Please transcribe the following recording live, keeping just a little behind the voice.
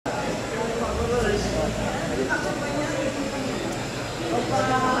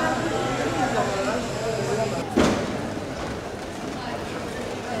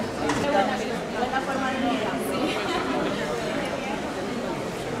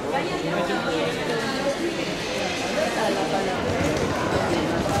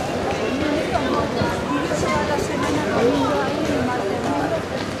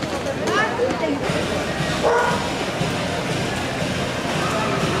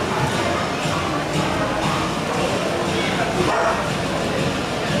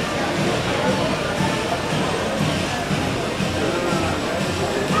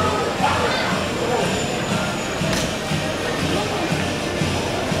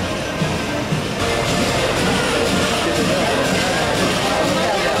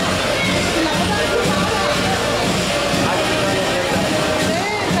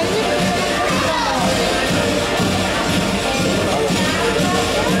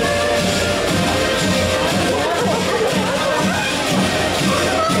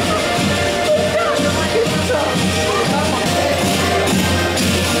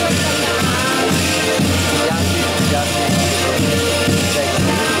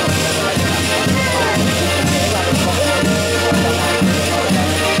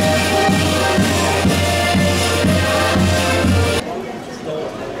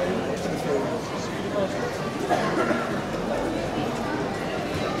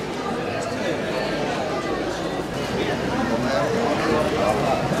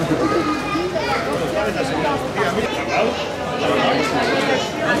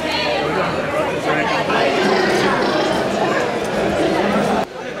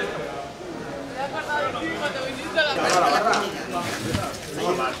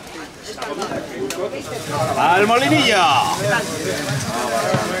¡Al molinillo!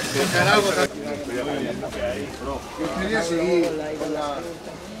 Quería seguir con la...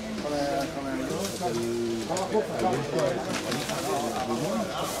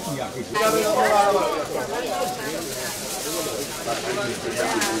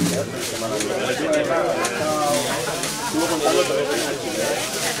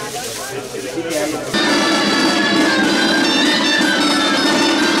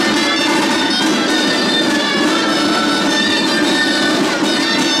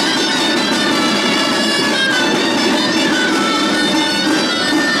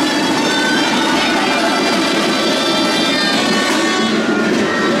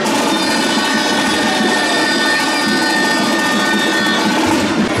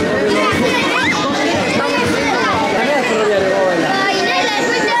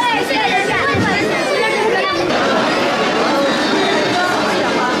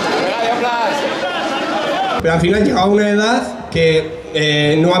 Pero al final llegaba una edad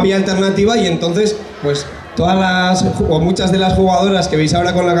que no había alternativa y entonces pues todas las o muchas de las jugadoras que veis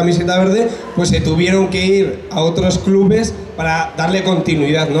ahora con la camiseta verde pues se tuvieron que ir a otros clubes para darle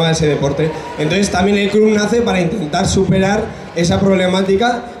continuidad, ¿no?, a ese deporte. Entonces también el club nace para intentar superar esa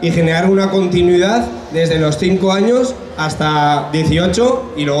problemática y generar una continuidad desde los 5 años hasta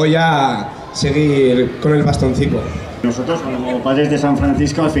 18 y luego ya seguir con el bastoncito. Nosotros, como padres de San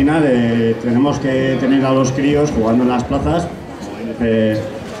Francisco, al final tenemos que tener a los críos jugando en las plazas,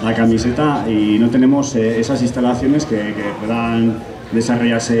 la camiseta, y no tenemos esas instalaciones que puedan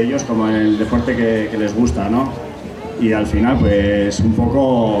desarrollarse ellos como en el deporte que les gusta, ¿no? Y al final, pues un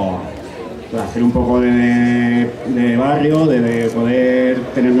poco hacer un poco de barrio, de poder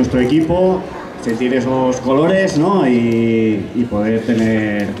tener nuestro equipo, sentir esos colores, ¿no? Y poder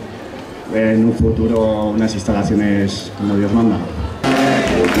tener en un futuro unas instalaciones como Dios manda.